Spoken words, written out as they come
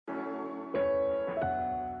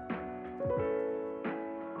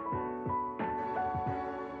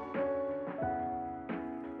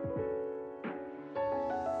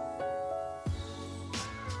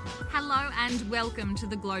Hello and welcome to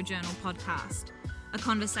the Glow Journal podcast, a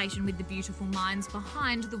conversation with the beautiful minds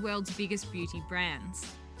behind the world's biggest beauty brands.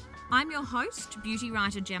 I'm your host, beauty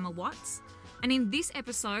writer Gemma Watts, and in this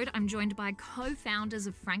episode I'm joined by co-founders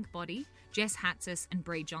of Frank Body, Jess Hatzis and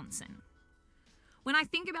Brie Johnson. When I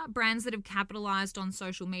think about brands that have capitalised on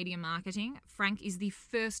social media marketing, Frank is the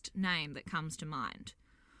first name that comes to mind.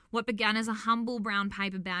 What began as a humble brown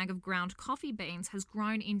paper bag of ground coffee beans has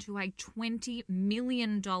grown into a $20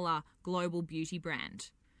 million global beauty brand.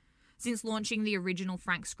 Since launching the original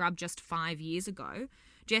Frank Scrub just 5 years ago,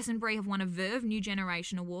 Jess and Brie have won a Verve New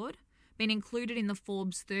Generation Award, been included in the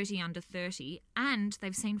Forbes 30 Under 30, and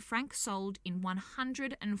they've seen Frank sold in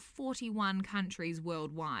 141 countries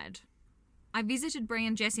worldwide. I visited Brie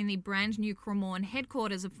and Jess in the brand new Cremorne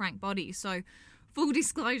headquarters of Frank Body, so full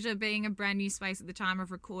disclosure, being a brand new space at the time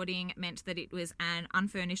of recording meant that it was an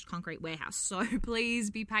unfurnished concrete warehouse. So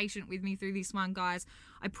please be patient with me through this one, guys.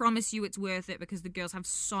 I promise you it's worth it because the girls have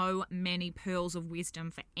so many pearls of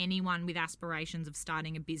wisdom for anyone with aspirations of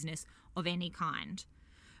starting a business of any kind.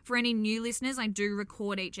 For any new listeners, I do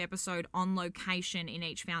record each episode on location in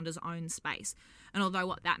each founder's own space. And although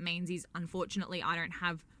what that means is, unfortunately, I don't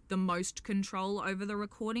have the most control over the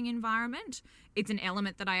recording environment, it's an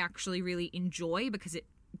element that I actually really enjoy because it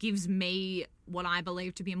gives me what I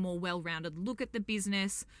believe to be a more well-rounded look at the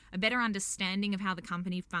business, a better understanding of how the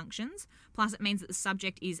company functions, plus it means that the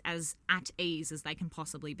subject is as at ease as they can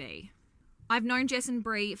possibly be. I've known Jess and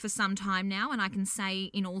Brie for some time now, and I can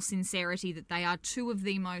say in all sincerity that they are two of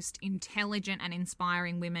the most intelligent and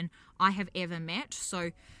inspiring women I have ever met,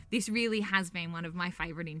 so this really has been one of my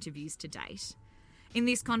favourite interviews to date. In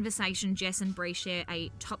this conversation, Jess and Brie share a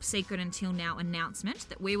top secret until now announcement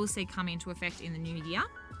that we will see come into effect in the new year,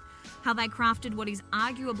 how they crafted what is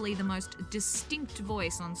arguably the most distinct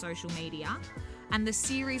voice on social media, and the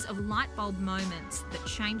series of light bulb moments that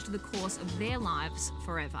changed the course of their lives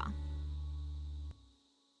forever.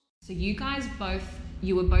 So you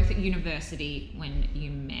were both at university when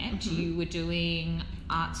you met. Mm-hmm. You were doing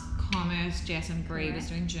arts, commerce. Jess and Brie was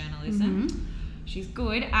doing journalism. Mm-hmm. She's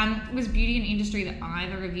good. Was beauty an industry that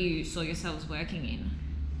either of you saw yourselves working in?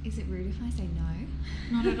 Is it rude if I say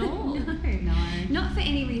no? Not at all. No. Not for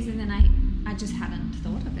any reason than I just hadn't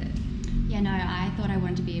thought of it. Yeah, no, I thought I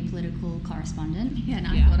wanted to be a political correspondent. Yeah, and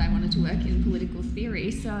I thought I wanted to work in political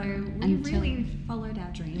theory, so we really followed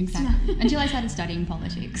our dreams. Exactly. Until I started studying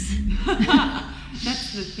politics.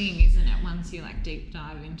 That's the thing, isn't it? Once you deep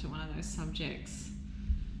dive into one of those subjects,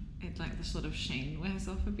 it the sort of sheen wears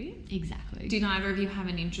off a bit. Exactly. Did either of you have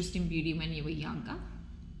an interest in beauty when you were younger?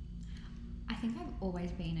 I think I've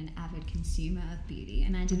always been an avid consumer of beauty,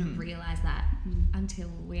 and I didn't realise that until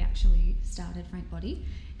we actually started Frank Body,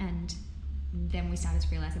 and then we started to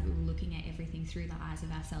realise that we were looking at everything through the eyes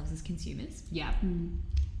of ourselves as consumers. Yeah.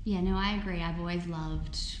 Yeah, no, I agree. I've always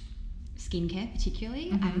loved skincare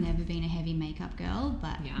particularly. I've never been a heavy makeup girl,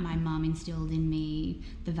 but my mum instilled in me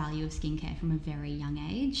the value of skincare from a very young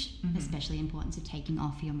age, especially the importance of taking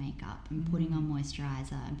off your makeup and putting on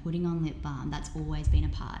moisturiser and putting on lip balm. That's always been a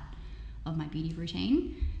part of my beauty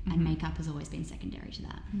routine, and makeup has always been secondary to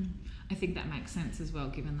that. I think that makes sense as well,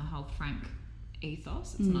 given the whole Frank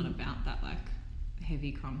ethos. It's not about that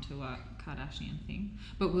heavy contour Kardashian thing,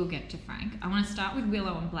 but we'll get to Frank. I want to start with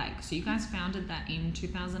Willow and Blake. So you guys founded that in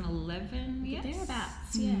 2011, yes?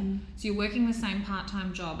 Thereabouts, yeah. So you're working the same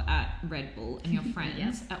part-time job at Red Bull and your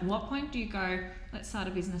friends. At what point do you go, let's start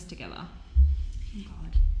a business together?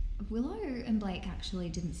 God. Willow and Blake actually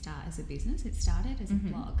didn't start as a business. It started as a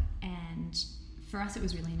blog, and for us it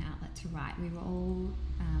was really an outlet to write. We were all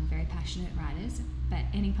very passionate writers, but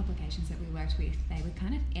any publications that we worked with, they would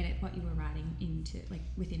kind of edit what you were writing into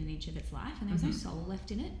within an inch of its life, and there was no soul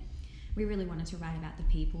left in it. We really wanted to write about the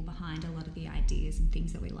people behind a lot of the ideas and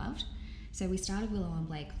things that we loved. So we started Willow and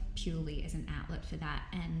Blake purely as an outlet for that,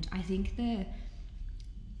 and I think maybe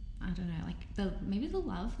the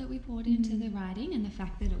love that we poured into the writing and the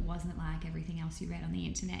fact that it wasn't like everything else you read on the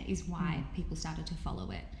internet is why people started to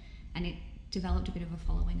follow it, and it developed a bit of a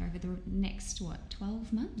following over the next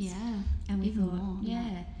 12 months. Yeah, and we even thought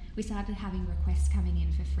more. we started having requests coming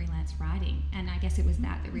in for freelance writing, and I guess it was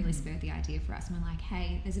that really spurred the idea for us. And we're like,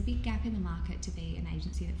 hey, there's a big gap in the market to be an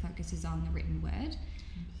agency that focuses on the written word.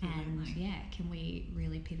 Absolutely. And can we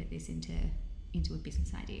really pivot this into a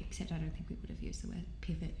business idea? Except I don't think we would have used the word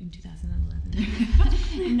pivot in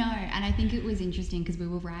 2011. No, and I think it was interesting because we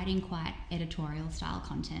were writing quite editorial style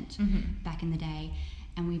content back in the day,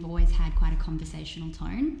 and we've always had quite a conversational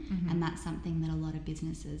tone, and that's something that a lot of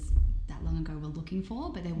businesses that long ago were looking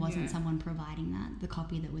for, but there wasn't someone providing that. The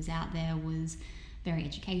copy that was out there was very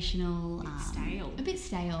educational, a bit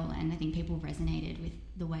stale, and I think people resonated with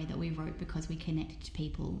the way that we wrote because we connected to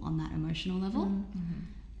people on that emotional level,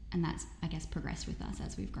 and that's, I guess, progressed with us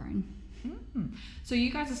as we've grown. So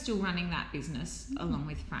you guys are still running that business along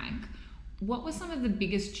with Frank. What were some of the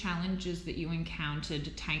biggest challenges that you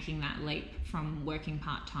encountered taking that leap from working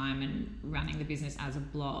part-time and running the business as a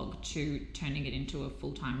blog to turning it into a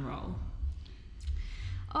full-time role?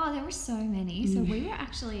 Oh, there were so many. So we were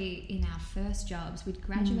actually in our first jobs. We'd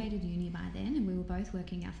graduated uni by then, and we were both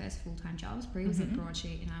working our first full-time jobs. Brie was at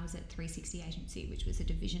Broadsheet and I was at 360 Agency, which was a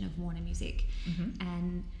division of Warner Music.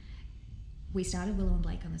 And we started Willow and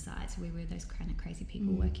Blake on the side, so we were those kind of crazy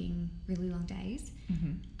people working really long days.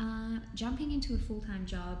 Jumping into a full-time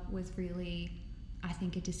job was really, I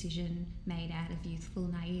think, a decision made out of youthful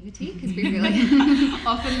naivety, because we really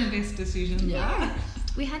often the best decision.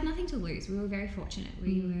 We had nothing to lose. We were very fortunate.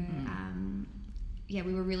 We were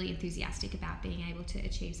we were really enthusiastic about being able to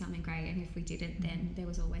achieve something great, and if we didn't, then there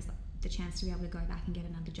was always the chance to be able to go back and get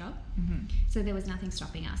another job. So there was nothing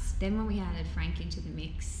stopping us. Then when we added Frank into the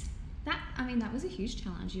mix, that was a huge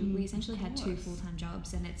challenge. We essentially had 2 full-time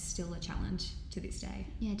jobs, and it's still a challenge to this day.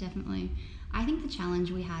 Yeah, definitely. I think the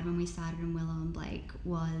challenge we had when we started in Willow and Blake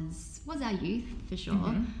was our youth, for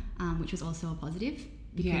sure, which was also a positive,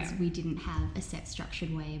 because we didn't have a set,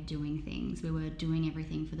 structured way of doing things. We were doing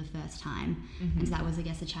everything for the first time, and so that was, I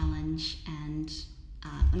guess, a challenge and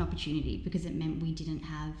an opportunity, because it meant we didn't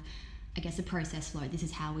have, I guess, a process flow. This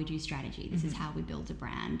is how we do strategy. This is how we build a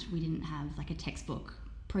brand. We didn't have like a textbook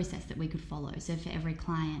process that we could follow. So for every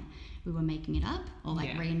client, we were making it up or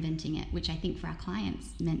reinventing it, which I think for our clients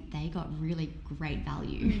meant they got really great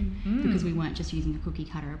value because we weren't just using a cookie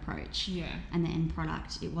cutter approach. And the end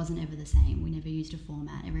product, it wasn't ever the same. We never used a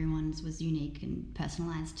format. Everyone's was unique and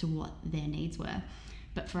personalized to what their needs were.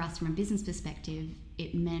 But for us, from a business perspective,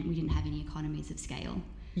 it meant we didn't have any economies of scale.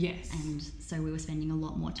 And so we were spending a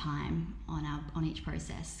lot more time on each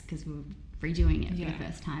process because we were redoing it for the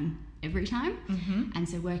first time every time. And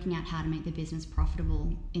so working out how to make the business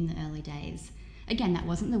profitable in the early days, again, that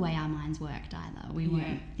wasn't the way our minds worked either. We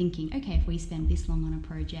weren't thinking, okay, if we spend this long on a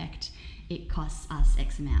project, it costs us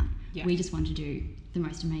X amount. We just want to do the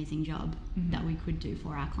most amazing job that we could do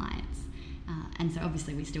for our clients. And so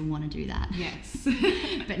obviously we still want to do that.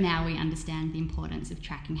 But now we understand the importance of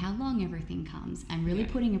tracking how long everything comes and really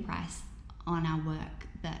putting a price on our work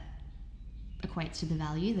that equates to the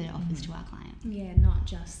value that it offers to our clients. Not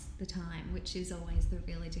just the time, which is always the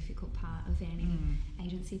really difficult part of any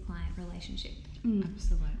agency-client relationship.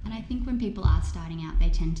 Absolutely. And I think when people are starting out, they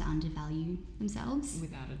tend to undervalue themselves.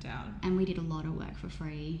 Without a doubt. And we did a lot of work for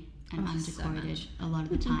free and underquoted a lot of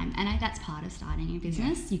the time. And that's part of starting a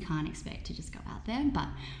business. You can't expect to just go out there. But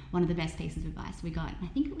one of the best pieces of advice we got, I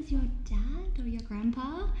think it was your dad or your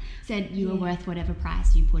grandpa, said you are worth whatever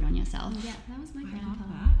price you put on yourself. Yeah, that was my grandpa.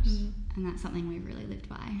 And that's something we really lived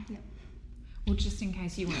by. Well, just in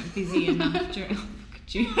case you weren't busy enough during...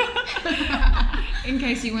 in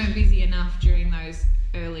case you weren't busy enough during those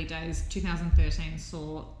early days, 2013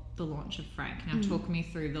 saw the launch of Frank. Now talk me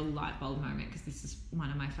through the light bulb moment, because this is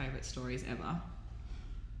one of my favourite stories ever.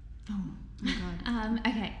 Oh my God.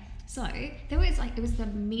 Okay, so there was it was the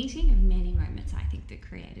meeting of many moments, I think, that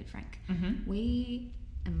created Frank. We,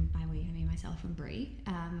 and by we I mean myself and Brie,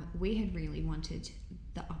 we had really wanted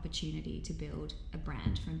the opportunity to build a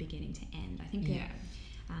brand from beginning to end. I think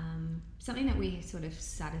something that we sort of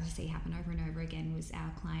started to see happen over and over again was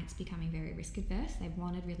our clients becoming very risk adverse. They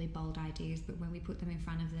wanted really bold ideas, but when we put them in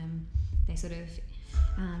front of them, they sort of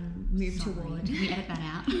moved toward... Can we edit that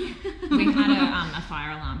out? We had a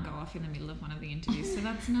fire alarm go off in the middle of one of the interviews, so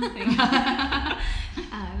that's nothing.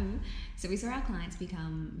 So we saw our clients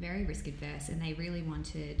become very risk adverse, and they really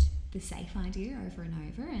wanted the safe idea over and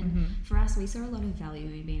over. And for us, we saw a lot of value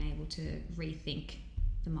in being able to rethink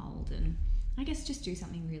the mold and I guess just do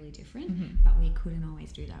something really different, but we couldn't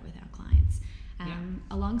always do that with our clients.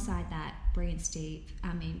 Alongside that, Steve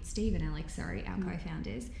and Alex, our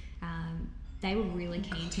co-founders, they were really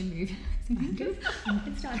keen to move.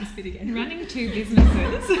 It's starting to spit again. Running 2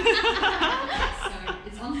 businesses. So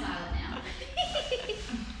it's on silent now.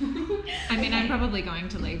 I mean, I'm probably going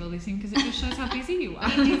to leave all this in because it just shows how busy you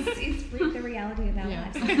are. It's the reality of our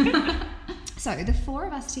lives. So the 4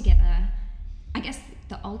 of us together, I guess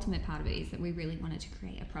the ultimate part of it is that we really wanted to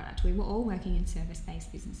create a product. We were all working in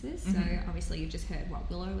service-based businesses, so obviously you've just heard what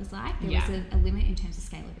Willow was like. There was a limit in terms of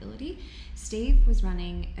scalability. Steve was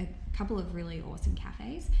running a couple of really awesome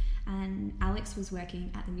cafes, and Alex was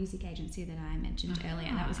working at the music agency that I mentioned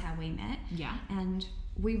earlier. That was how we met. And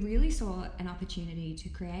we really saw an opportunity to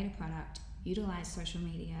create a product utilize social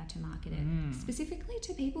media to market it specifically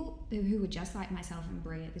to people who were just like myself and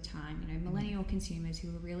Brie at the time, you know, millennial consumers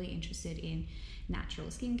who were really interested in natural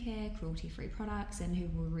skincare, cruelty-free products, and who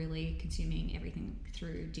were really consuming everything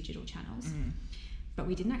through digital channels. But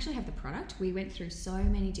we didn't actually have the product. We went through so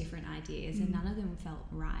many different ideas and none of them felt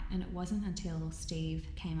right. And it wasn't until Steve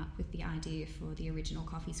came up with the idea for the original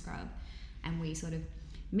coffee scrub, and we sort of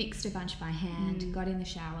mixed a bunch by hand, got in the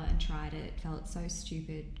shower and tried it. Felt so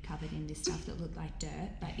stupid, covered in this stuff that looked like dirt,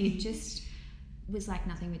 but it just was like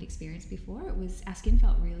nothing we'd experienced before. Our skin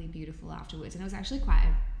felt really beautiful afterwards, and it was actually quite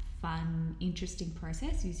a fun, interesting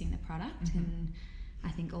process using the product. And I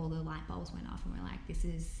think all the light bulbs went off and we're like, this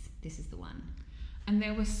is the one. And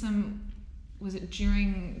there was was it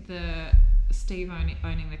during the Steve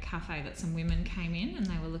owning the cafe that some women came in and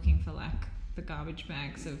they were looking for like the garbage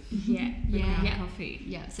bags of coffee?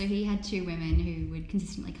 Yeah, so he had 2 women who would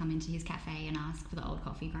consistently come into his cafe and ask for the old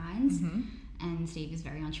coffee grinds. And Steve is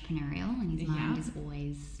very entrepreneurial and his mind is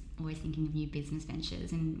always thinking of new business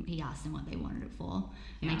ventures, and he asked them what they wanted it for,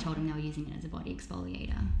 and they told him they were using it as a body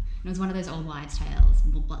exfoliator. And it was one of those old wives' tales.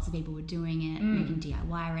 Lots of people were doing it, making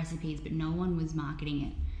DIY recipes, but no one was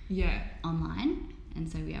marketing it online. And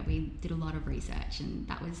so we did a lot of research, and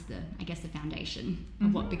that was the foundation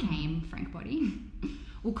of what became Frank Body.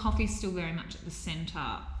 Well, coffee's still very much at the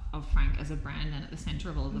centre of Frank as a brand and at the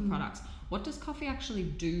centre of all of the products. What does coffee actually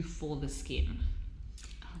do for the skin?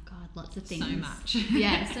 Oh God, lots of things. So much.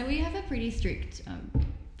 So we have a pretty strict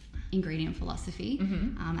ingredient philosophy.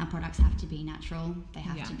 Our products have to be natural, they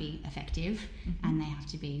have to be effective, and they have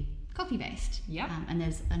to be coffee based. And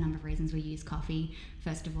there's a number of reasons we use coffee.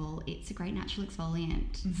 First of all, it's a great natural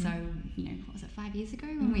exfoliant. So, you know, what was it, 5 years ago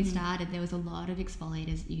when we started, there was a lot of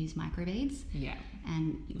exfoliators that use microbeads.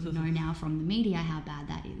 And you know now from the media how bad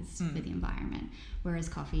that is for the environment. Whereas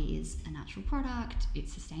coffee is a natural product,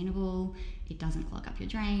 it's sustainable, it doesn't clog up your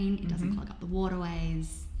drain, it doesn't clog up the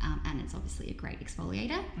waterways, and it's obviously a great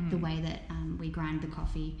exfoliator. The way that we grind the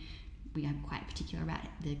coffee, we are quite particular about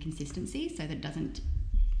the consistency so that it doesn't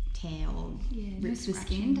tear or rips the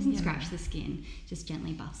skin, doesn't scratch the skin, just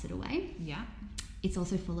gently buffs it away. It's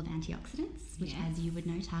also full of antioxidants, which, as you would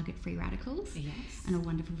know, target free radicals and are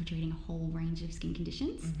wonderful for treating a whole range of skin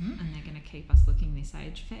conditions. And they're going to keep us looking this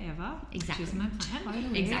age forever. Exactly. Which is my plan.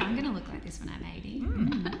 Totally. Exactly. I'm going to look like this when I'm 80.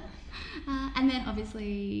 And then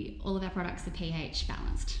obviously all of our products are pH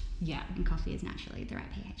balanced. And coffee is naturally the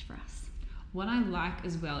right pH for us. What I like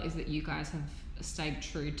as well is that you guys have stayed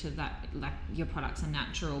true to that, like your products are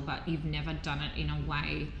natural, but you've never done it in a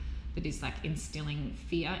way that is like instilling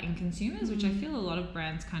fear in consumers, which I feel a lot of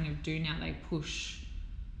brands kind of do now. They push,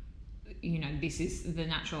 you know, this is the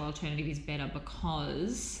natural alternative is better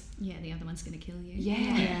because the other one's going to kill you.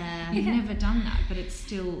 You've never done that, but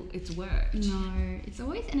it's worked. No, it's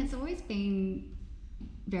always been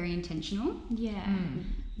very intentional.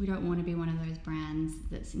 We don't want to be one of those brands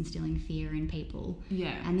that's instilling fear in people.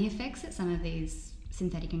 And the effects that some of these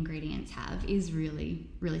synthetic ingredients have is really,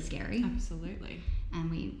 really scary. Absolutely. And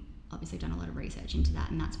we obviously done a lot of research into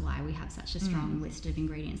that, and that's why we have such a strong list of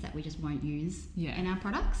ingredients that we just won't use in our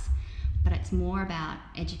products. But it's more about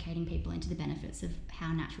educating people into the benefits of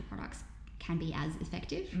how natural products can be as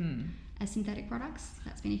effective as synthetic products.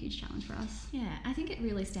 That's been a huge challenge for us. I think it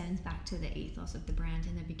really stands back to the ethos of the brand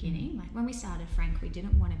in the beginning. Like when we started Frank, we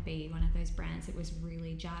didn't want to be one of those brands that was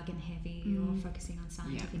really jargon heavy or focusing on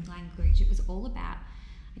scientific language. It was all about,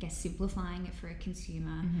 I guess, simplifying it for a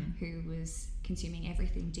consumer who was consuming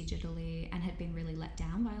everything digitally and had been really let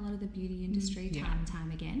down by a lot of the beauty industry time and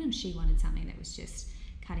time again. And she wanted something that was just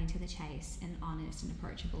cutting to the chase and honest and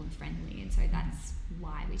approachable and friendly. And so that's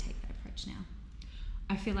why we take that approach now.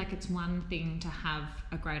 I feel like it's one thing to have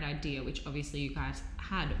a great idea, which obviously you guys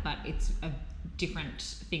had, but it's a different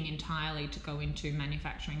thing entirely to go into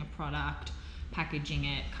manufacturing a product, packaging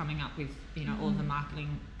it, coming up with, you know, all the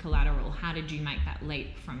marketing collateral. How did you make that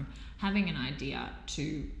leap from having an idea to,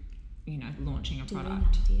 you know, launching a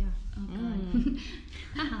product?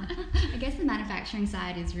 I guess the manufacturing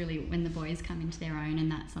side is really when the boys come into their own, and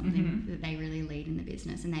that's something that they really lead in the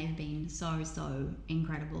business, and they've been so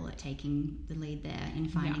incredible at taking the lead there in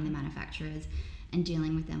finding the manufacturers and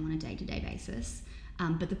dealing with them on a day-to-day basis.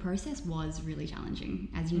 But the process was really challenging.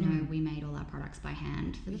 As you know, we made all our products by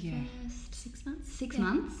hand for the first 6 months. 6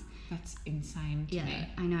 months. That's insane to me.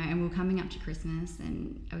 I know. And we're coming up to Christmas,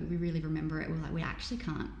 and we really remember it. We're like, we actually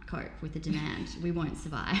can't cope with the demand. We won't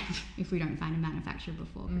survive if we don't find a manufacturer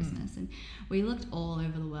before Christmas. And we looked all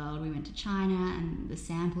over the world. We went to China, and the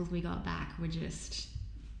samples we got back were just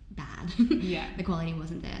bad. Yeah. The quality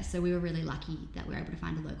wasn't there. So we were really lucky that we were able to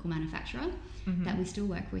find a local manufacturer that we still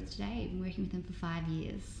work with today. We've been working with them for 5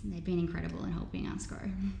 years. And they've been incredible in helping us grow.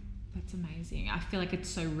 That's amazing. I feel like it's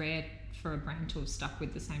so rare for a brand to have stuck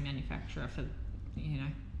with the same manufacturer for,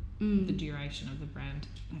 the duration of the brand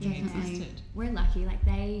having existed. We're lucky. Like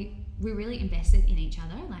we really invested in each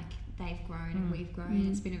other. Like they've grown and we've grown.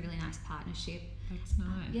 It's been a really nice partnership. That's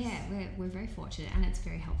nice. We're very fortunate, and it's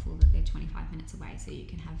very helpful that they're 25 minutes away, so you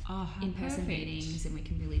can have in-person meetings, and we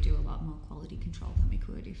can really do a lot more quality control than we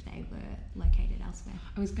could if they were located elsewhere.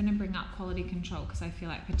 I was going to bring up quality control because I feel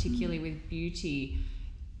like particularly with beauty,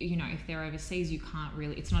 if they're overseas, you can't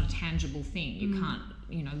really, it's not a tangible thing. You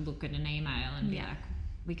can't, look at an email and be like,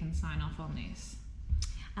 we can sign off on this.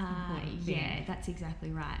 That's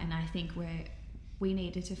exactly right. And I think we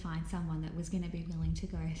needed to find someone that was going to be willing to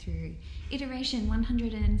go through iteration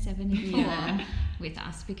 174 with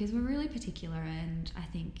us, because we're really particular, and I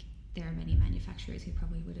think there are many manufacturers who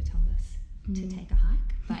probably would have told us to take a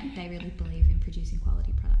hike, but they really believe in producing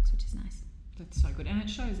quality products, which is nice. That's so good, and it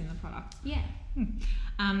shows in the product. Yeah.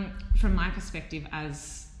 From my perspective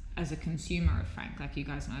as a consumer of Frank, like you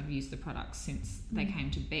guys know, I've used the products since they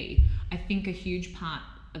came to be. I think a huge part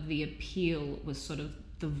of the appeal was sort of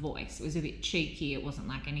the voice. It was a bit cheeky. It wasn't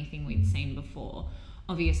like anything we'd seen before.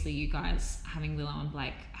 Obviously, you guys, having Willow and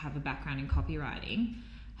Blake, have a background in copywriting.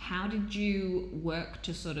 How did you work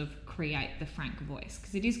to sort of create the Frank voice?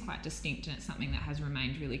 Because it is quite distinct, and it's something that has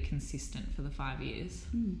remained really consistent for the 5 years.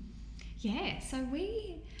 Yeah, so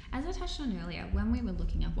as I touched on earlier, when we were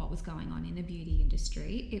looking at what was going on in the beauty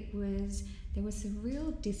industry, there was a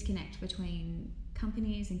real disconnect between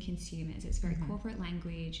companies and consumers. It's very corporate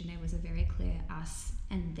language, and there was a very clear us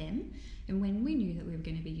and them. And when we knew that we were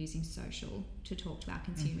going to be using social to talk to our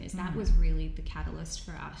consumers, that was really the catalyst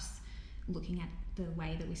for us looking at the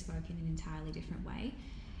way that we spoke in an entirely different way.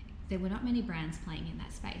 There were not many brands playing in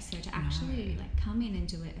that space, so to actually come in and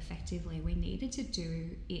do it effectively, we needed to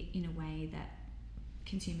do it in a way that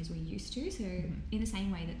consumers were used to. So in the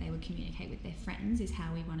same way that they would communicate with their friends is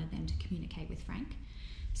how we wanted them to communicate with Frank.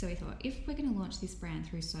 So we thought, if we're going to launch this brand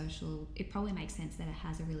through social, it probably makes sense that it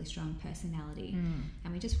has a really strong personality,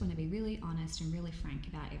 and we just want to be really honest and really frank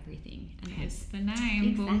about everything. And hence the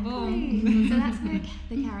name. Exactly. Boom, boom. So that's where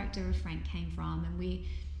the character of Frank came from, and we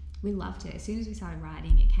loved it. As soon as we started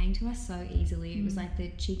writing, it came to us so easily. It was like the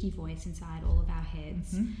cheeky voice inside all of our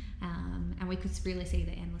heads, and we could really see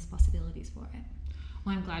the endless possibilities for it.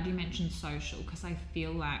 Well, I'm glad you mentioned social, because I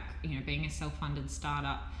feel like, being a self-funded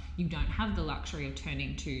startup, you don't have the luxury of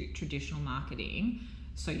turning to traditional marketing.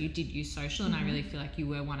 So you did use social, and I really feel like you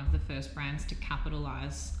were one of the first brands to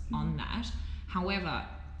capitalize on that. However,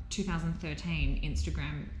 2013,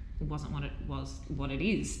 Instagram wasn't what it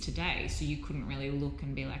is today. So you couldn't really look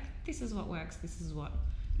and be like, this is what works, this is what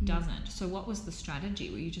doesn't. So what was the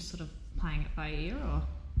strategy? Were you just sort of playing it by ear, or?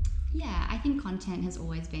 Yeah, I think content has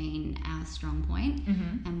always been our strong point,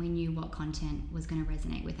 and we knew what content was going to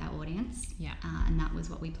resonate with our audience. Yeah, and that was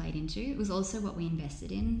what we played into. It was also what we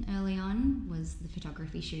invested in early on, was the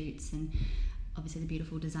photography shoots and obviously the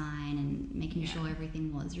beautiful design and making sure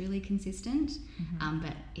everything was really consistent.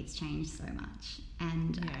 But it's changed so much,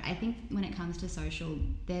 and I think when it comes to social,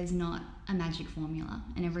 there's not a magic formula,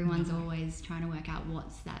 and everyone's always trying to work out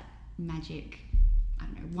what's that magic, I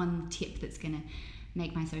don't know, one tip that's going to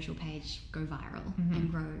make my social page go viral and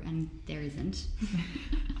grow, and there isn't.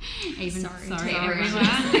 Even sorry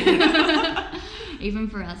everyone. Even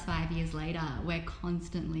for us 5 years later, we're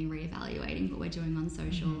constantly reevaluating what we're doing on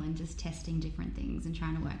social and just testing different things and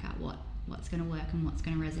trying to work out what's going to work and what's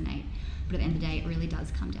going to resonate. But at the end of the day, it really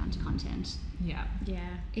does come down to content. Yeah.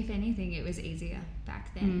 If anything, it was easier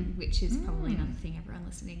back then, which is probably another thing everyone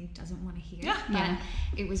listening doesn't want to hear. But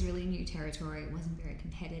it was really new territory. It wasn't very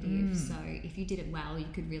competitive. So if you did it well, you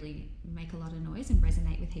could really make a lot of noise and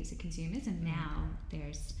resonate with heaps of consumers. And now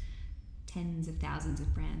there's tens of thousands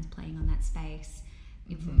of brands playing on that space.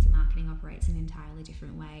 Influencer marketing operates in an entirely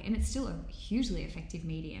different way, and it's still a hugely effective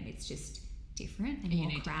medium. It's just different and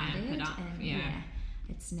more crowded, and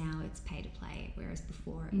it's pay to play, whereas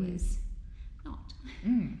before it was not.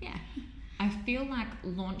 I feel like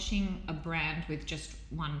launching a brand with just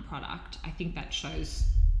one product, I think that shows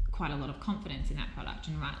quite a lot of confidence in that product,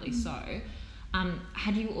 and rightly so.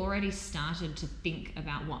 Had you already started to think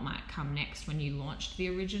about what might come next when you launched the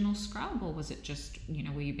original scrub, or was it just,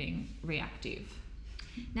 were you being reactive?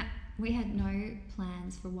 No, we had no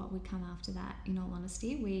plans for what would come after that, in all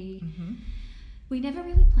honesty. We never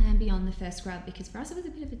really planned beyond the first scrub, because for us it was a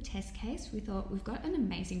bit of a test case. We thought, we've got an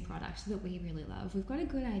amazing product that we really love. We've got a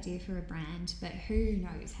good idea for a brand, but who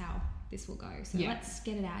knows how this will go. So let's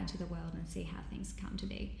get it out into the world and see how things come to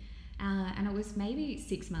be. And it was maybe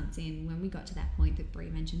 6 months in when we got to that point that Brie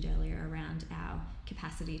mentioned earlier around our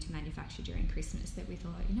capacity to manufacture during Christmas that we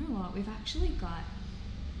thought, you know what, we've actually got,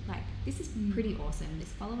 like, this is pretty awesome. This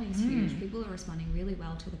following is huge. People are responding really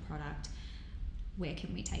well to the product. Where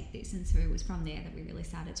can we take this? And so it was from there that we really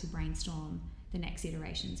started to brainstorm the next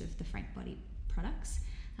iterations of the Frank Body products.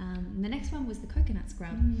 And the next one was the coconut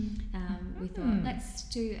scrub. We thought, let's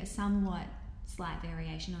do a somewhat slight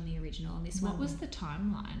variation on the original. And this What was the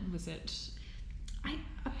timeline? Was it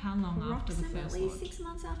how long after the first approximately launch? 6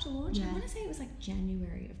 months after launch. I want to say it was like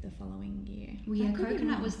January of the following year. Well, yeah,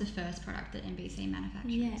 coconut was the first product that NBC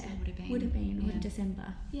manufactured. Yeah, so it would have been in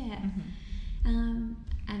December. Yeah.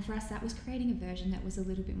 And for us, that was creating a version that was a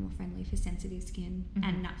little bit more friendly for sensitive skin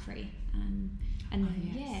and nut-free.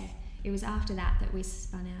 It was after that we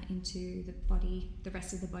spun out into the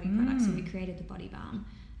rest of the body products. So we created the body balm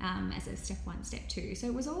as a step 1, step 2. So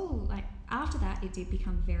it was all like, after that, it did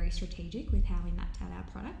become very strategic with how we mapped out our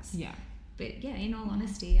products. Yeah. But yeah, in all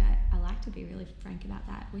honesty, I like to be really frank about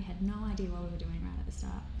that. We had no idea what we were doing right at the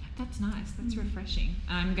start. That's nice. That's refreshing.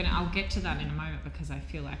 I'll get to that in a moment because I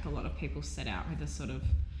feel like a lot of people set out with a sort of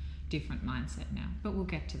different mindset now, but we'll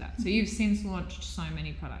get to that. So you've since launched so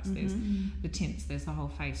many products. There's the tints, there's the whole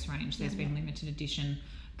face range, there's been limited edition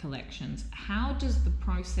collections. How does the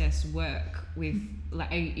process work with,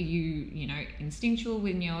 like, are you know, instinctual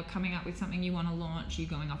when you're coming up with something you want to launch? Are you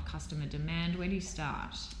going off customer demand? Where do you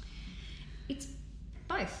start? It's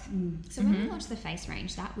both. So when we launched the face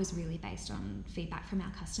range, that was really based on feedback from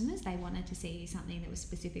our customers. They wanted to see something that was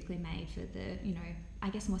specifically made for the, you know, I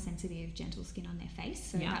guess more sensitive, gentle skin on their face.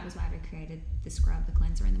 So that was why we created the scrub, the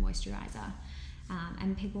cleanser and the moisturiser.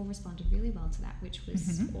 And people responded really well to that, which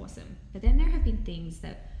was awesome. But then there have been things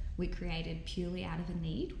that we created purely out of a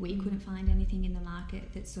need. We couldn't find anything in the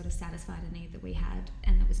market that sort of satisfied a need that we had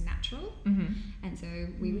and that was natural. And so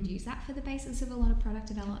we would use that for the basis of a lot of product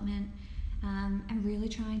development. And really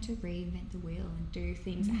trying to reinvent the wheel and do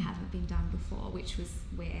things that haven't been done before, which was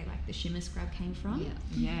where like the shimmer scrub came from.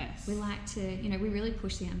 Yes. We like to, you know, we really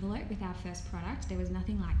pushed the envelope with our first product. There was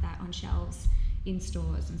nothing like that on shelves in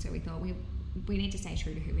stores, and so we thought we need to stay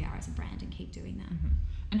true to who we are as a brand and keep doing that.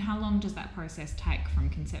 And how long does that process take from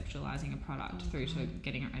conceptualizing a product through to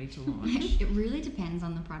getting it ready to launch? It really depends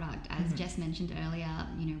on the product. As Jess mentioned earlier,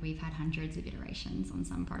 you know, we've had hundreds of iterations on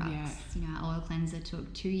some products. Yes. You know, our oil cleanser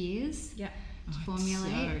took 2 years to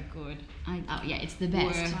formulate. It's so good. It's the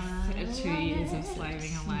best. Worth 2 years of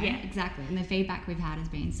slaving away. Yeah, exactly. And the feedback we've had has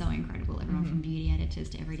been so incredible. Everyone from beauty editors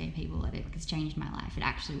to everyday people, it has changed my life. It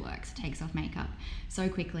actually works. It takes off makeup so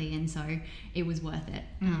quickly, and so it was worth it.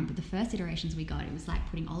 But the first iterations we got, it was like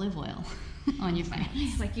putting olive oil on your face.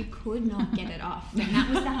 It's like you could not get it off. And that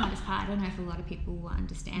was the hardest part. I don't know if a lot of people will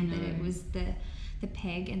understand that it was the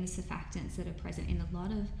PEG and the surfactants that are present in a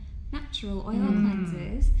lot of natural oil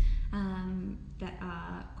cleansers that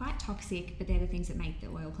are quite toxic, but they're the things that make the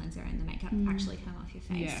oil cleanser and the makeup actually come off your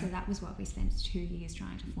face. So that was what we spent 2 years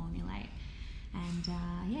trying to formulate.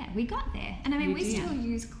 And we got there. And I mean, we still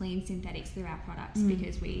use clean synthetics through our products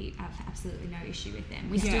because we have absolutely no issue with them.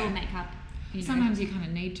 We still make up, you know, sometimes you kind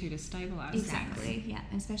of need to stabilise exactly things. Yeah,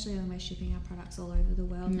 especially when we're shipping our products all over the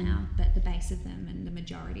world now, but the base of them and the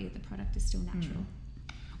majority of the product is still natural.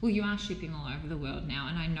 Well, you are shipping all over the world now,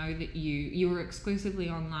 and I know that you were exclusively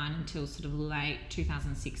online until sort of late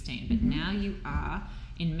 2016, but now you are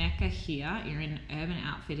in Mecca here, you're in Urban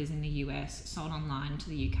Outfitters in the US, sold online to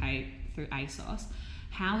the UK through ASOS.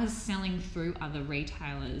 How has selling through other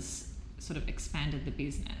retailers sort of expanded the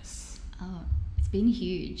business? Oh, it's been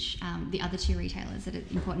huge. The other 2 retailers that are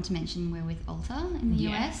important to mention were with Ulta in the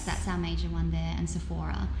US. That's our major one there, and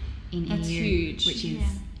Sephora in That's EU, huge. which is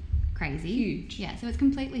crazy. Huge. Yeah, so it's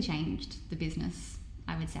completely changed the business,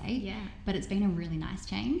 I would say. Yeah. But it's been a really nice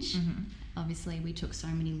change. Obviously, we took so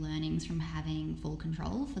many learnings from having full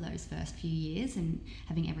control for those first few years, and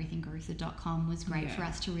having everything go through .com was great for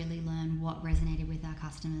us to really learn what resonated with our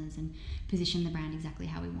customers and position the brand exactly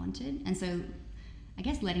how we wanted. And so I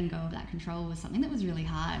guess letting go of that control was something that was really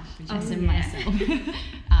hard for Jess and myself.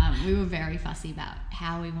 We were very fussy about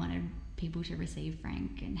how we wanted people to receive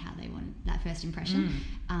Frank and how they wanted that first impression.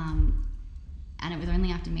 And it was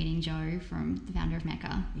only after meeting Joe, from the founder of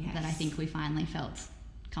Mecca, that I think we finally felt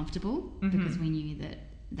comfortable, because we knew that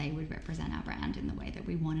they would represent our brand in the way that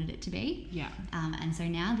we wanted it to be. And so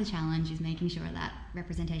now the challenge is making sure that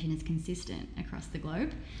representation is consistent across the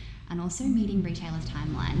globe, and also meeting retailers'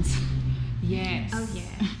 timelines. Yes. Oh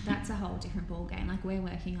yeah, that's a whole different ball game. Like, we're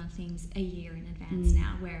working on things a year in advance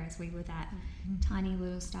now, whereas we were that tiny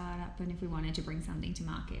little startup, and if we wanted to bring something to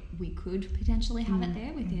market, we could potentially have it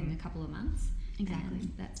there within a couple of months. Exactly.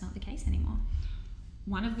 And that's not the case anymore.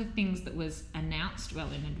 one of the things that was announced well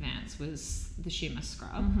in advance was the shimmer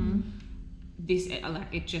scrub. This,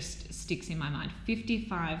 it just sticks in my mind.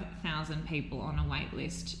 55,000 people on a wait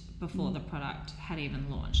list before the product had even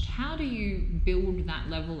launched. How do you build that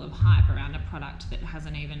level of hype around a product that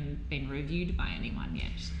hasn't even been reviewed by anyone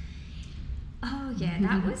yet? Oh yeah,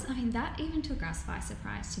 that even took us by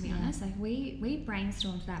surprise, to be honest. Like we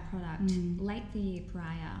brainstormed that product late the year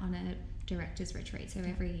prior on a director's retreat. So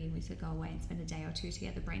every year we would go away and spend a day or two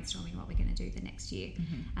together brainstorming what we're going to do the next year.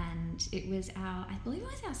 And it was I believe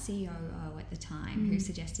it was our COO at the time who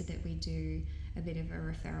suggested that we do a bit of a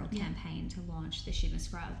referral campaign to launch the shimmer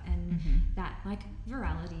scrub, and that like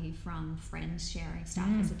virality from friends sharing stuff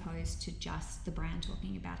as opposed to just the brand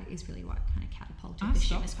talking about it is really what kind of catapulted the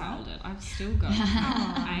shimmer scrub. I've still got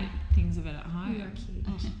 8 things of it at home. You're cute.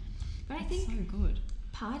 But I think so good.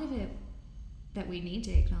 Part of it that we need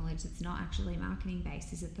to acknowledge that's not actually marketing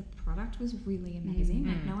based is that the product was really amazing.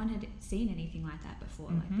 Like no one had seen anything like that before.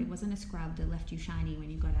 Like it wasn't a scrub that left you shiny when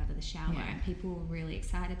you got out of the shower, and people were really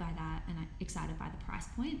excited by that and excited by the price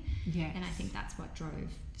point. And I think that's what drove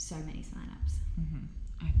so many signups.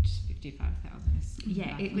 Just 55,000 is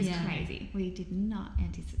it was crazy. We did not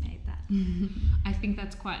anticipate that. I think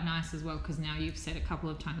that's quite nice as well, because now you've said a couple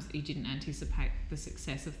of times that you didn't anticipate the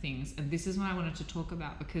success of things, and this is what I wanted to talk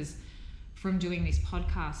about, because from doing this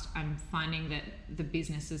podcast, I'm finding that the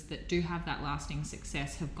businesses that do have that lasting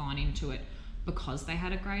success have gone into it because they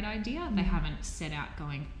had a great idea. They haven't set out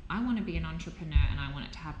going, I want to be an entrepreneur and I want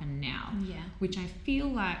it to happen now. Which I feel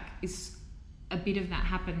like is a bit of that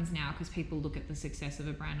happens now, because people look at the success of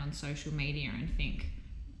a brand on social media and think,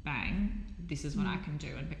 bang, this is what I can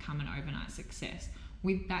do, and become an overnight success.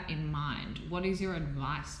 With that in mind, what is your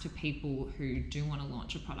advice to people who do want to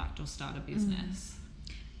launch a product or start a business?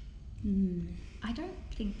 I don't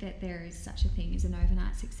think that there is such a thing as an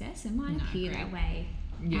overnight success. It might appear that way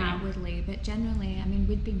outwardly, but generally, I mean,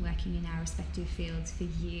 we've been working in our respective fields for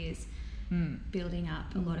years, building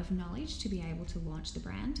up a lot of knowledge to be able to launch the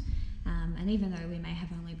brand. And even though we may have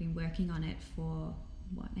only been working on it for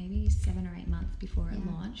maybe 7 or 8 months before it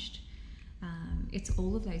launched, it's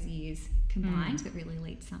all of those years combined that really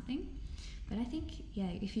lead to something. But I think,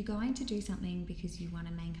 if you're going to do something because you want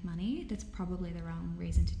to make money, that's probably the wrong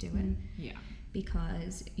reason to do it.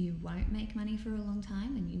 Because you won't make money for a long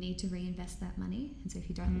time and you need to reinvest that money. And so if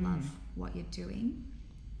you don't love what you're doing,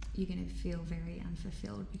 you're going to feel very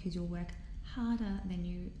unfulfilled, because you'll work harder than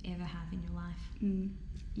you ever have in your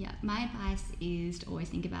life. My advice is to always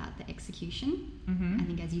think about the execution. I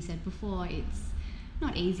think, as you said before, it's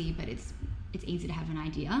not easy, but it's easy to have an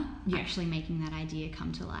idea. Actually making that idea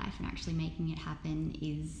come to life and actually making it happen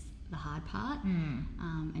is the hard part.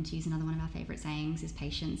 And to use another one of our favourite sayings is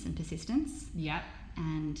patience and persistence.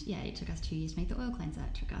 And it took us 2 years to make the oil cleanser.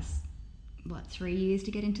 It took us 3 years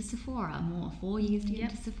to get into Sephora, 4 years to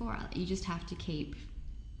get into Sephora. You just have to keep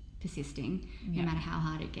persisting no matter how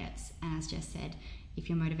hard it gets. And as Jess said, if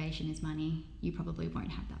your motivation is money, you probably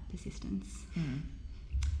won't have that persistence.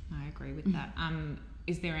 I agree with that.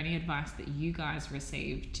 Is there any advice that you guys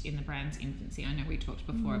received in the brand's infancy? I know we talked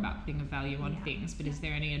before about putting a value on things, but is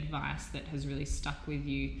there any advice that has really stuck with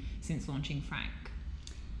you since launching Frank?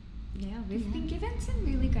 We've been given some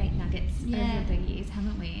really great nuggets over the years,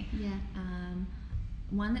 haven't we?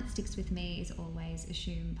 One that sticks with me is always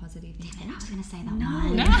assume positive intent. I was going to say that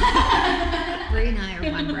one. Brie and I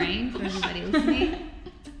are one brain for everybody listening.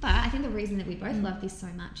 But I think the reason that we both love this so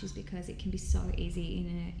much is because it can be so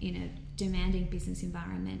easy in a demanding business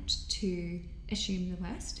environment to assume the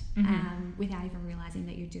worst without even realizing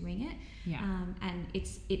that you're doing it. And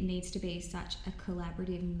it needs to be such a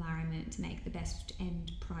collaborative environment to make the best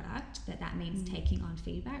end product that means taking on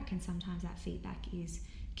feedback, and sometimes that feedback is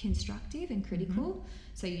constructive and critical.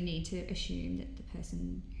 So you need to assume that the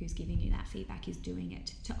person who's giving you that feedback is doing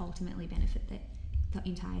it to ultimately benefit the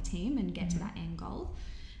entire team and get to that end goal.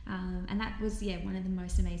 And that was one of the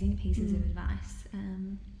most amazing pieces of advice.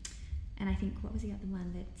 And I think, what was the other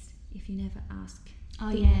one? That's, if you never ask,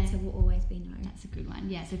 the answer will always be no. That's a good one.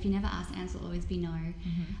 So if you never ask, the answer will always be no.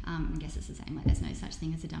 I guess it's the same, like there's no such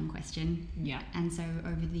thing as a dumb question. And so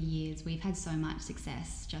over the years we've had so much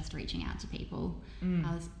success just reaching out to people.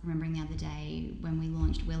 I was remembering the other day when we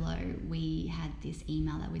launched Willow, we had this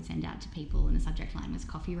email that we'd send out to people and the subject line was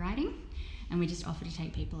coffee writing, and we just offered to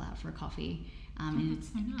take people out for a coffee and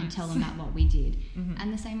tell them about what we did.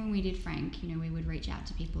 And the same when we did Frank, we would reach out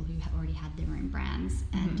to people who already had their own brands,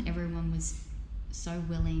 and everyone was so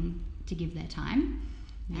willing to give their time.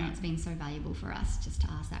 And it's been so valuable for us just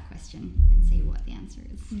to ask that question and see what the answer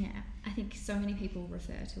is. I think so many people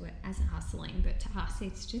refer to it as hustling, but to us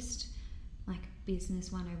it's just like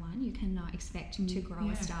business 101. You cannot expect to grow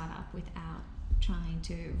a startup without trying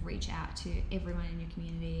to reach out to everyone in your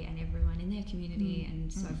community and everyone in their community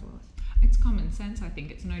and so forth. It's common sense. I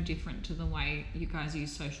think it's no different to the way you guys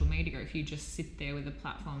use social media. If you just sit there with a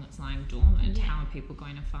platform that's lying dormant, how are people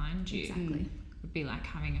going to find you? Exactly. It would be like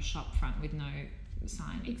having a shop front with no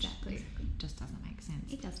signage. Exactly. It just doesn't make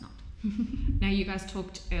sense. It does not. Now, you guys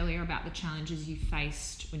talked earlier about the challenges you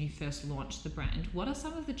faced when you first launched the brand. What are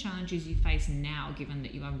some of the challenges you face now, given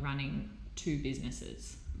that you are running 2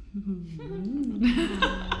 businesses? Did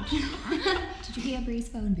you hear Bree's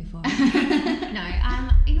phone before? No,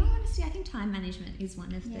 in all honesty, I think time management is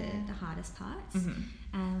one of the hardest parts,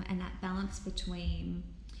 and that balance between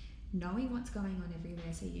knowing what's going on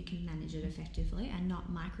everywhere so you can manage it effectively and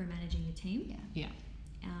not micromanaging your team.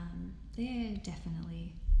 They're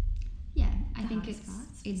definitely I think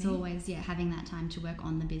it's always having that time to work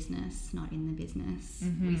on the business, not in the business.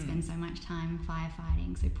 We spend so much time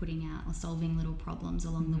firefighting, so putting out or solving little problems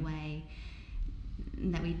along the way,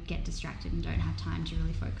 that we get distracted and don't have time to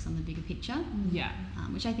really focus on the bigger picture.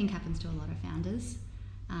 Which I think happens to a lot of founders.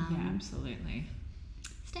 Absolutely.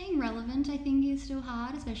 Staying relevant, I think, is still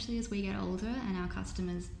hard, especially as we get older and our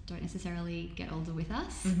customers don't necessarily get older with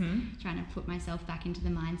us. Trying to put myself back into the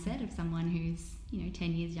mindset of someone who's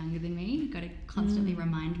 10 years younger than me. Got to constantly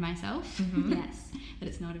remind myself that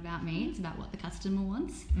it's not about me, it's about what the customer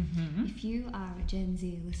wants. If you are a Gen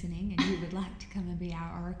Z listening and you would like to come and be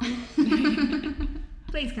our oracle,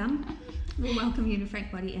 please come. We'll welcome you to Frank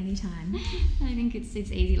Body anytime. I think it's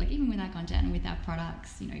easy, like even with our content and with our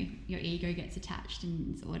products, your ego gets attached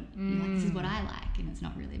and it's what you're like, this is what I like, and it's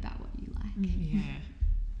not really about what you like.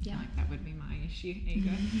 Like that would be my issue,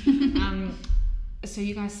 ego. So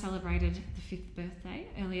you guys celebrated the 5th birthday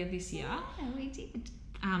earlier this year. Yeah, we did.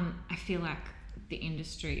 I feel like the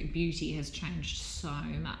industry, beauty, has changed so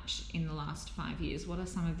much in the last 5 years. What are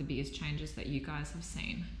some of the biggest changes that you guys have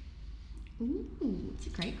seen? Ooh, it's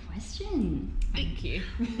a great question. Thank you.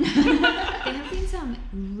 There have been some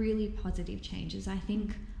really positive changes. I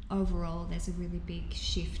think overall there's a really big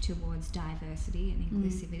shift towards diversity and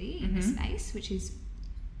inclusivity in the space, which is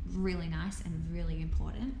really nice and really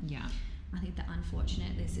important. I think the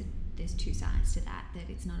unfortunate, there's 2 sides to that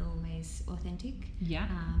it's not always authentic.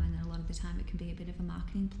 And then a lot of the time it can be a bit of a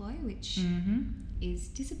marketing ploy, which is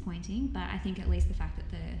disappointing, but I think at least the fact that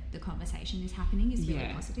the conversation is happening is really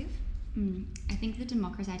positive. I think the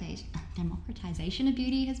democratization of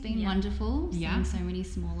beauty has been wonderful. Seeing so many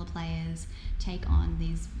smaller players take on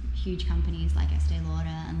these huge companies like Estee Lauder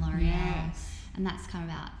and L'Oreal, and that's come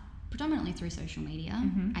about predominantly through social media.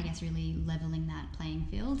 I guess really leveling that playing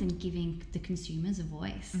field and giving the consumers a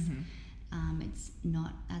voice. It's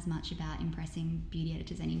not as much about impressing beauty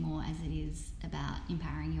editors anymore as it is about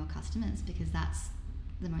empowering your customers, because that's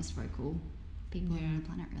the most vocal people on the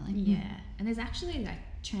planet, really. And there's actually like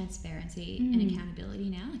transparency and accountability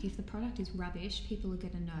now. Like if the product is rubbish, people are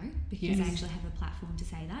going to know because they actually have a platform to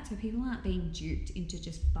say that, so people aren't being duped into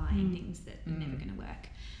just buying things that are never going to work.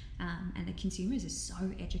 And the consumers are so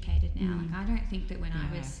educated now. Like I don't think that when I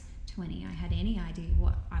was 20 I had any idea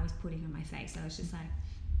what I was putting on my face. I was just like,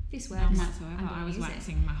 this works. I was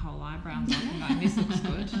waxing my whole eyebrows off and going, this looks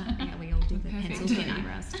good. We all did the pencil thin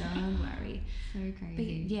eyebrows, don't worry. So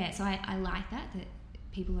crazy. But so I like that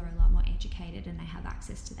people are a lot more educated and they have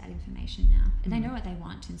access to that information now, and they know what they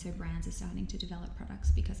want, and so brands are starting to develop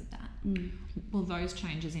products because of that. Well, those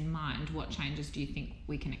changes in mind, what changes do you think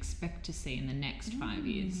we can expect to see in the next 5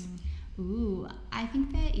 years? I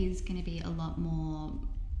think there is going to be a lot more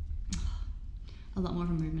of a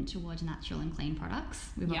movement towards natural and clean products.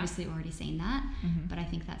 We've obviously already seen that, but I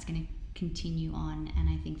think that's going to continue on, and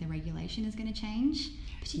I think the regulation is going to change,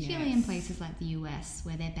 particularly in places like the US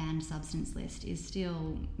where their banned substance list is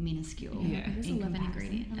still minuscule. There's 11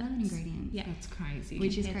 ingredients. Yeah, that's crazy.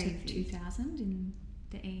 Which is compared crazy. to 2,000 in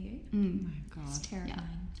the EU. My God, it's terrifying.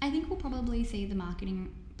 I think we'll probably see the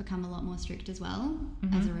marketing become a lot more strict as well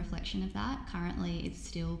as a reflection of that. Currently, it's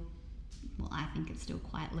still, I think it's still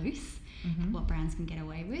quite loose what brands can get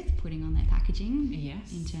away with putting on their packaging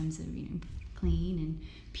in terms of clean and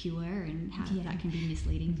pure, and how that can be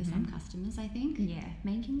misleading for some customers, I think.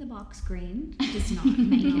 Making the box green does not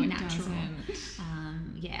make it natural.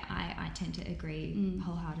 I tend to agree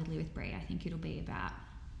wholeheartedly with Brie. I think it'll be about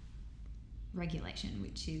regulation,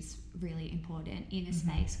 which is really important in a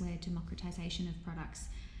space where democratization of products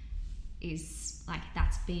is like,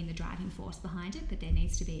 that's been the driving force behind it, but there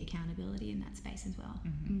needs to be accountability in that space as well.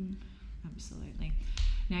 Absolutely.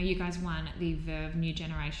 Now, you guys won the Verve New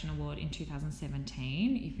Generation Award in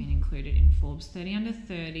 2017. You've been included in Forbes 30 Under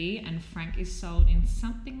 30, and Frank is sold in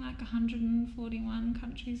something like 141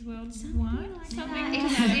 countries worldwide.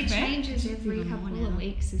 It changes every couple of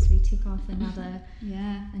weeks as we tick off another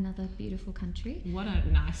beautiful country. What a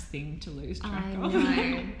nice thing to lose track of. I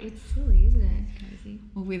know. It's silly, isn't it? It's crazy.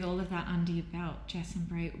 Well, with all of that under your belt, Jess and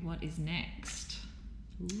Brie, what is next?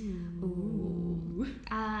 Ooh.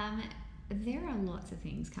 There are lots of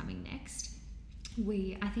things coming next.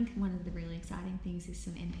 I think one of the really exciting things is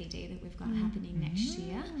some NPD that we've got happening next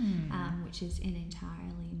year, which is an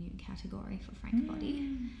entirely new category for Frank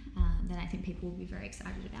Body that I think people will be very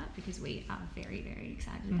excited about, because we are very, very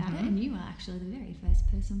excited about it, and you are actually the very first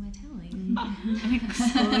person we're telling. An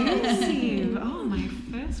exclusive! Oh, my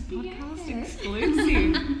first podcast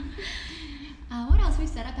exclusive. What else? We've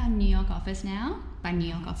set up our New York office now. By New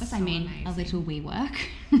York office, I mean amazing. A little WeWork.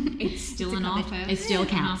 It's still an office. It still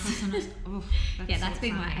counts. That's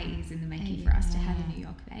been like 8 years in the making for us to have a New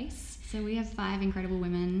York base. So we have 5 incredible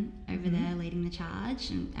women over there leading the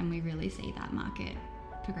charge, and we really see that market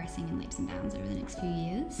progressing in leaps and bounds over the next few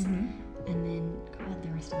years. And then, God, the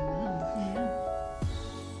rest of the world. Yeah.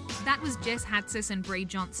 That was Jess Hatzis and Brie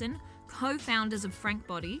Johnson, co-founders of Frank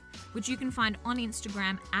Body, which you can find on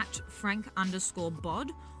Instagram at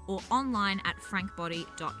frank_bod or online at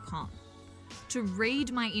frankbody.com. To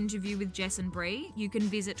read my interview with Jess and Brie, you can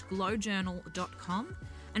visit glowjournal.com.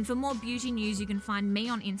 And for more beauty news, you can find me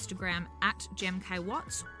on Instagram at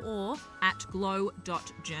gemkwatts or at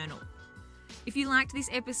glow.journal. If you liked this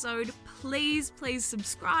episode, please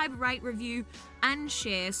subscribe, rate, review, and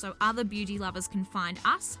share so other beauty lovers can find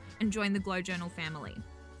us and join the Glow Journal family.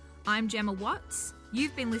 I'm Gemma Watts.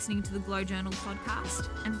 You've been listening to the Glow Journal podcast,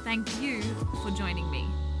 and thank you for joining me.